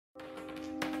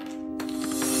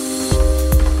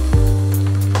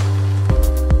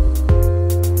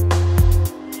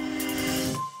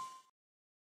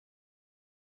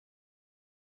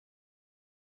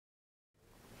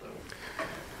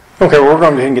Okay, we're going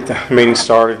to go ahead and get the meeting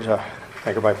started.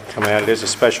 Thank everybody for coming out. It is a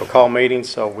special call meeting,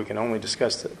 so we can only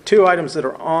discuss the two items that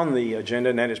are on the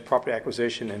agenda, and that is property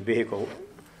acquisition and vehicle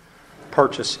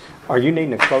purchase. Are you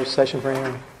needing a closed session for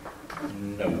anything?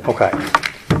 No. Okay.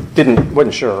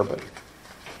 Wasn't sure, but.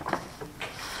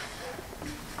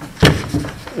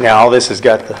 Now, all this has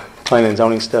got the planning and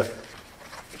zoning stuff.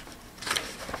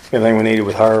 Everything we needed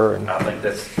with her. And I think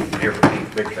that's here for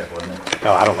Keith Big Step, wasn't it?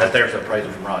 no, I don't know. That there's the appraisal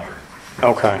from Roger.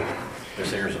 Okay.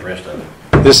 This here's the rest of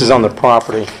it. This is on the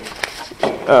property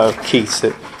of Keith's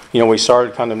that, we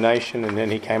started condemnation and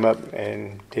then he came up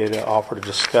and did offer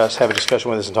to have a discussion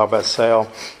with us and talk about the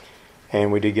sale.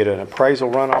 And we did get an appraisal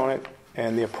run on it,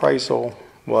 and the appraisal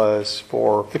was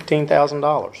for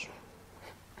 $15,000.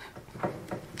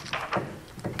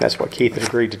 That's what Keith had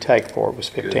agreed to take for it, was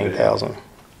 $15,000.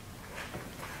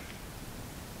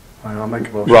 I'll make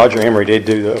a motion. Roger Emery did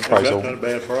do the appraisal. That's not a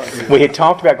bad price. We had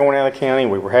talked about going out of the county.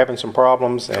 We were having some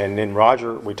problems, and then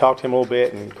we talked to him a little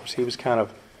bit, and of course he was kind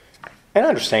of, and I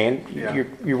understand, Yeah.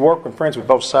 you work with friends with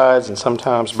both sides, and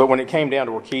sometimes, but when it came down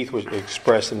to where Keith was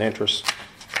expressed an interest,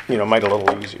 made it a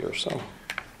little easier, so.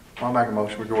 I'll make a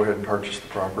motion. We go ahead and purchase the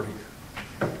property.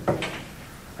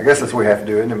 I guess that's what we have to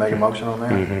do, isn't it? Make a motion on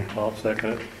that? Mm-hmm. I'll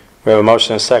second it. We have a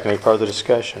motion and a second. Any further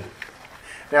discussion?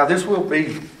 Now, this will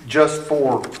be just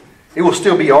for, it will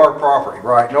still be our property,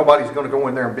 right? Nobody's going to go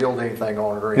in there and build anything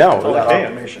on it or anything No, without they our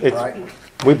can't. permission, It's- right?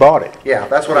 We bought it. Yeah,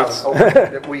 that's what I was hoping,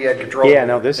 that we had control. Yeah, of.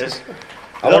 no, this is,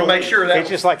 I want to make sure that it's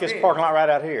just like this parking lot right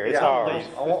out here. It's Yeah, ours.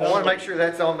 I want to make sure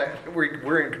that's on that.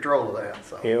 We're in control of that.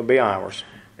 So It'll be ours.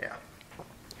 yeah.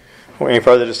 Well, any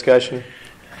further discussion?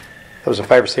 Those in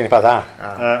favor signify with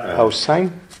aye. Opposed,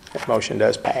 same. That motion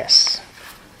does pass.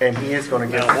 And he is going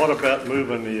to get. Now, what about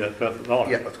moving the $1,000?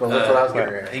 Yeah, that's what I was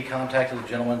getting at. He contacted the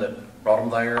gentleman that brought him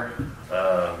there.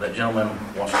 That gentleman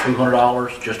wants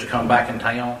 $200 just to come back in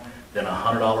town, then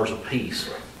 $100 a piece,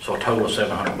 so a total of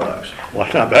 $700.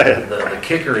 Well, not bad. The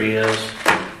kicker is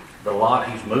the lot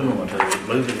he's moving into is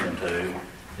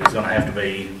going to have to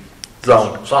be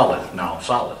Zone. solid. No,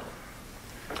 solid.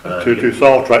 Too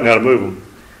soft right now to move them.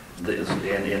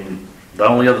 And the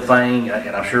only other thing,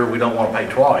 and I'm sure we don't want to pay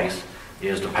twice,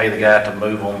 is to pay the guy to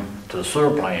move them to the sewer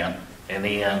plant, and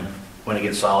then when it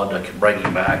gets solid, to bring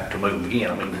him back to move them again.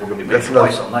 I mean, we're going to be paying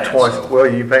twice on that. Twice. So.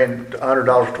 Well, you're paying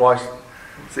 $100 twice.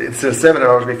 Instead of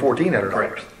 $700, it'd be $1,400.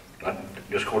 Correct.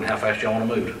 Just according to how fast y'all want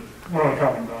to move it. What am I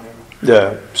talking about?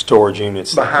 The storage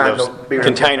units. Behind those the beer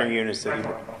container units that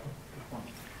he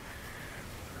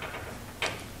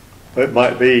It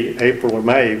might be April or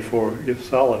May before it gets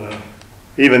solid enough.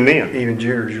 Even then. Even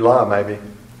June or July, maybe.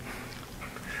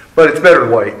 But it's better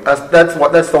to wait.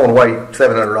 That's throwing away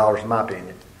 $700, in my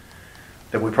opinion.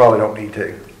 That we probably don't need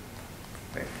to.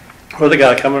 Where's the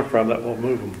guy coming from that will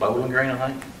move them? Bowling Green, I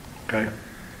think. Okay.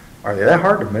 Are they that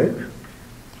hard to move?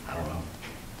 I don't know.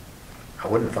 I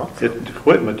wouldn't have thought so. It's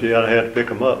equipment, you gotta have to pick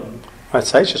them up. I'd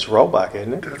say it's just a rollback,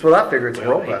 isn't it? That's what I figure. It's a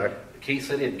Well, rollback. Keith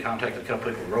said he had contacted a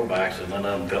couple people with rollbacks, and none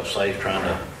of them felt safe trying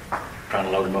to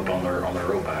load them up on their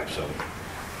rollback. So,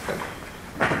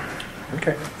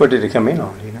 Okay. What did it come in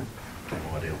on, do you know?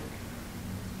 no idea.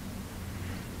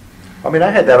 I mean,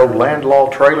 I had that old landlaw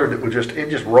trailer that was it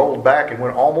just rolled back and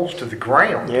went almost to the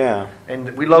ground. Yeah.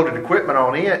 And we loaded equipment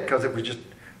on it because it was just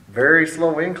very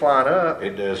slow incline up.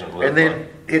 It doesn't look And then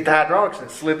like, hit the hydraulics and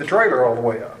it slid the trailer all the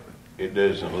way up. it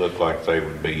doesn't look like they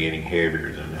would be any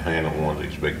heavier than to handle one of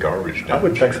these big garbage dumpsters. I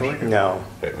wouldn't think so either. No.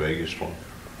 That biggest one.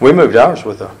 We moved ours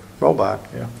with a rollback.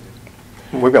 Yeah.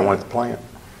 We've got one at the plant.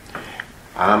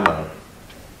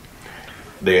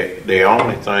 The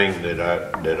only thing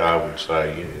that I would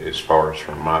say, as far as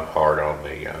from my part on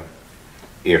the,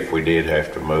 if we did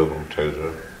have to move them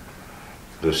to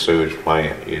the sewage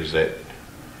plant, is that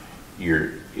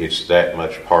it's that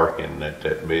much parking that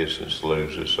business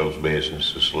loses, those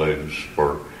businesses lose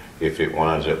for if it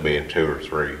winds up being 2 or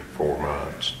 3, 4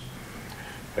 months.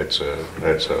 That's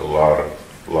a lot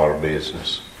of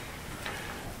business.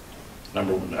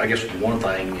 I guess one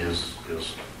thing is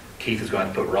Keith is going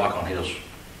to put rock on his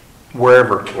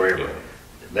Wherever. wherever.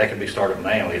 That could be started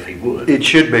now if he would. It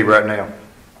should be right now.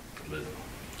 But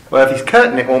Well, if he's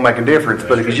cutting it, it won't make a difference.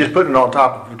 But if he's just putting it on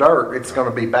top of the dirt, it's going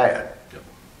to be bad. Yep.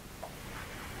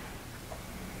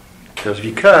 Because if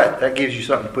you cut, that gives you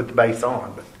something to put the base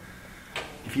on. But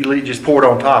if you just pour it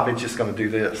on top, it's just going to do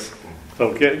this.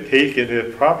 So he get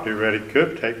his property ready,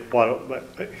 could take quite an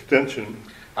extension.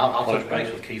 I'll touch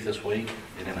base with Keith this week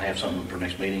and then have something for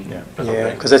next meeting. Yeah.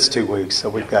 Yeah, because that's 2 weeks, so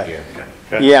we've got. Yeah.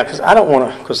 Okay. Yeah, because I don't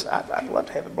want to, because I'd love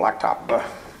to have a blacktop.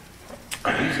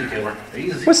 Easy killer. Easy.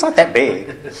 Well, it's not that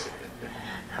big.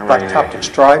 blacktopped and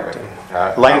striped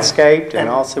and landscaped, and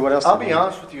I'll see what else. I'll they be need.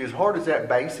 honest with you, as hard as that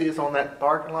base is on that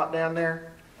parking lot down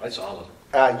there, That's solid.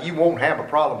 you won't have a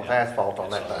problem with asphalt on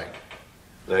that thing.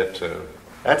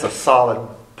 That's a solid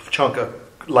chunk of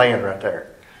land right there.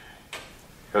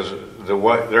 because the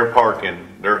way they're parking,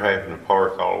 they're having to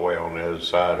park all the way on the other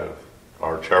side of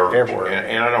our church. Everywhere.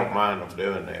 And I don't mind them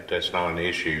doing that. That's not an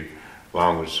issue, as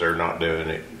long as they're not doing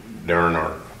it during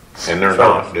and they're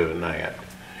not doing that.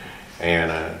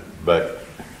 And, but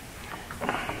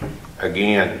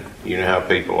again, you know how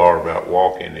people are about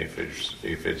walking if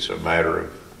it's a matter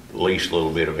of least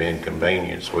little bit of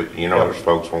inconvenience. There's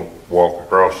folks won't walk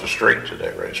across the street to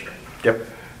that restaurant. Yep.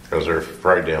 Because they're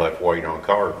afraid they'll have to wait on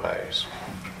car pass.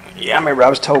 Yeah, I remember I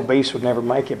was told Beast would never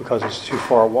make it because it's too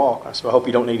far a walk. I said, I hope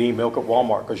you don't need any milk at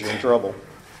Walmart because you're in trouble.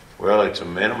 Well, it's a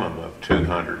minimum of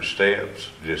 200 steps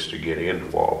just to get into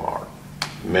Walmart.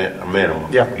 A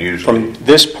minimum, Yeah. usually. From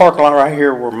this parking lot right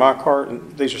here where my car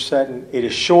and these are sitting, it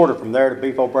is shorter from there to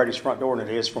Beef O'Brady's front door than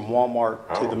it is from Walmart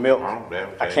to the milk. I don't doubt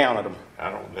I that. counted them. I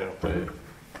don't doubt that.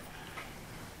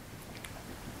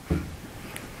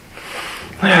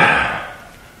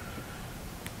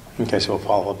 Okay, so we'll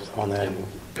follow up on that and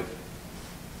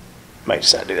may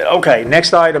decide to do that. Okay,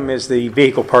 next item is the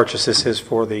vehicle purchase. This is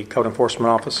for the code enforcement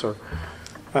officer.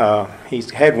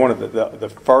 He's had one of the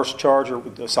first Charger,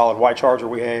 the solid white Charger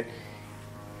we had,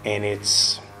 and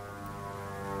it's...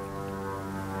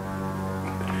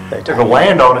 They Took a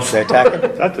land on us. They attack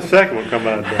it? That's the second one come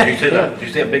out of Did you there.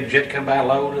 see a big jet come by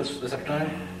low this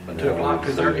afternoon? At 2 o'clock, I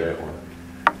didn't see 2:30? that one.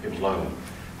 It was low.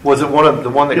 Was it the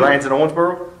one that lands in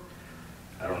Owensboro?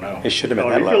 I don't know. It should have been Oh,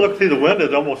 that you can low. look through the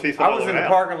windows, almost see some I of was in the the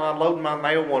parking lot loading my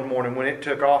mail one morning when it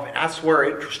took off, and I swear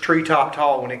it was treetop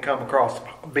tall when it come across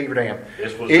Beaver Dam.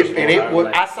 This was just And it was.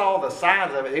 one I saw the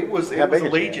size of it. It was How big is it?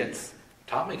 Allegiance.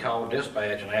 Tommy called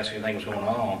dispatch and asked if anything was going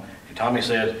on. And Tommy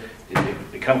said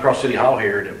it come across City Hall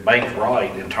here, it banked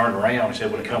right and turned around. He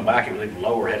said when it come back, it was even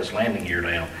lower, had its landing gear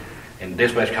down. And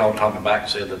dispatch called Tommy back and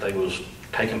said that they was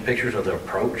taking pictures of the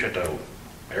approach at the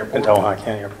airport. At Ohio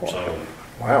County Airport. So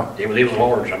Wow. it was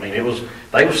large. I mean, they was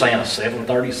saying a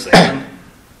 737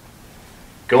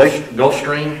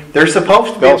 Gulfstream. They're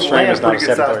supposed to be able to Gulfstream land is a not pretty a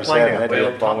good sized 737. plane. They do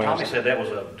Well, it by Tommy wings. said that was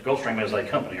a Gulfstream as a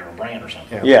company or a brand or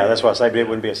something. Yeah, that's why I say it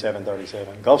wouldn't be a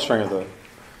 737. Gulfstream is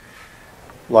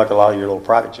like a lot of your little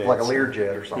private jets. Like a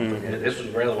Learjet or something. This was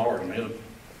rather large. I mean, it was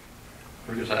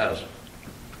pretty good size.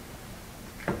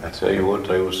 I tell you what,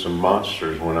 there was some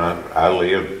monsters when I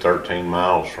lived 13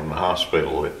 miles from the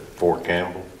hospital at Fort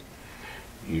Campbell.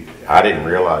 I didn't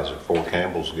realize that Fort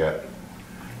Campbell's got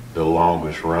the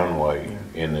longest runway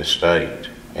in the state.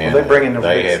 And they bring in those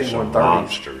they big had some C-130s.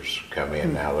 monsters come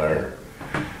in now there.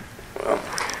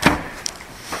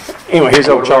 Anyway, his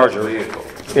old What about Charger the vehicle?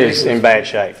 is in bad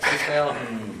shape.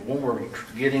 2001 we're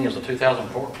getting is a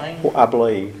 2014. I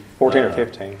believe 14 or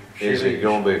 15. Is it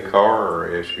going to be a car or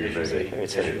SUV?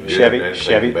 It's a Yeah, Chevy. that's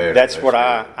Chevy. even better. That's what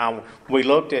better. we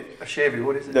looked at A Chevy,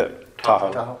 what is it? the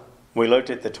Tahoe. Tahoe. We looked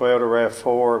at the Toyota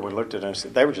RAV4. We looked at them.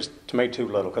 They were just to me too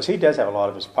little because he does have a lot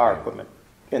of his power equipment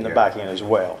in the Yeah. back end as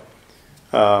well.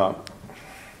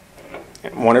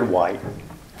 Wanted white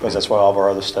because that's what all of our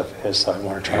other stuff is. So I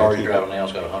wanted to The try car to you're keep it. driving now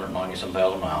has got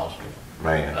 190-some-thousand miles.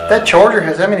 Man, That Charger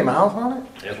has how many miles on it?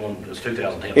 This one is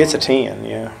 2010. It's a 10,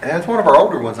 yeah. That's one of our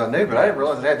older ones I knew, but I didn't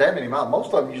realize it had that many miles.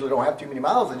 Most of them usually don't have too many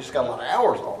miles. They just got a lot of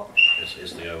hours on them.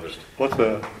 It's the oldest. What's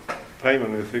the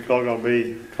payment? Is it all gonna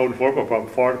be code enforcement from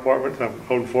fire department,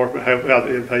 code enforcement, how's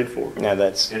it paid for? Now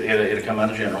that's It'll come out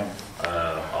of general.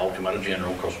 All come out of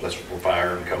general. Of course, that's where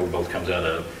fire and code both comes out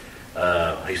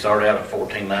of. He started out at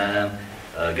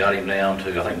 14.9. Got him down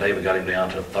to, I think David got him down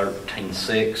to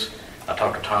 13.6. I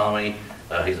talked to Tommy.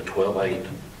 He's at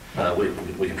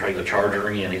 12.8. We can trade the Charger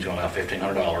in. He's going to have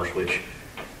 $1,500, which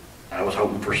I was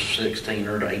hoping for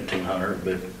 1,600 to 1,800,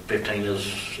 but 15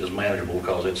 is manageable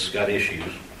because it's got issues.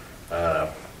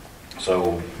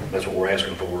 So that's what we're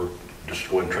asking for. Just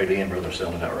go ahead and trade it in rather than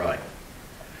selling it outright.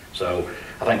 So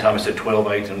I think Tommy said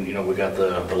 12.8, and we got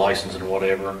the license and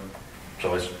whatever.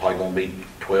 So it's probably going to be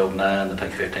 12.9 to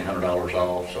take $1,500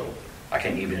 off. So I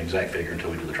can't give you an exact figure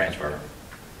until we do the transfer.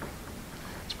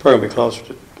 it's probably gonna be closer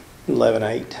to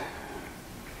 11.8,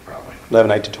 Probably.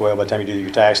 11.8 to 12 by the time you do your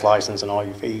tax license and all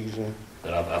your fees and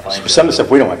But I think some of the stuff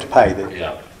we don't have to pay. That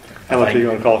Yeah. How much are you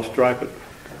gonna cost to stripe it?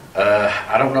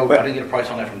 I don't know. I didn't get a price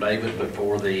on that from David, but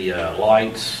for the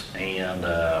lights and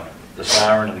the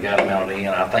siren and the guy that mounted in,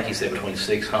 I think he said between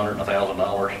 $600 and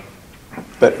 $1,000.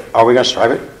 But are we gonna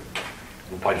stripe it?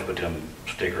 We'll probably just put them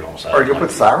stickers on the side. Are you gonna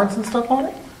put sirens and stuff on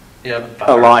it? Yeah,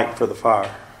 A light for the fire.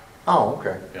 Oh,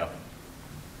 okay. Yeah.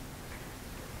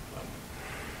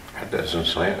 That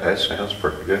sounds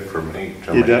pretty good for me.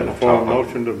 to Need me, that on before a top of-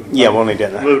 motion to Yeah, we'll need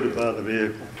that now. move to buy the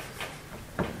vehicle.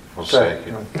 Well,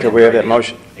 second. Okay, we have that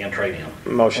motion, And trade-in.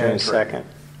 motion and And second.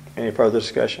 Any further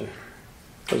discussion?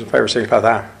 Those in favor signify with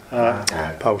aye.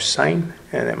 Aye. Post same,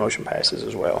 and that motion passes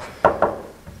as well.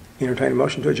 Entertain a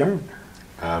motion to adjourn.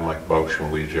 I make a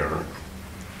motion, we adjourn.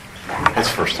 It's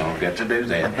the first time I've got to do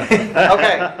that.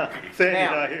 Okay. Sandy's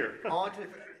Now, not here. on to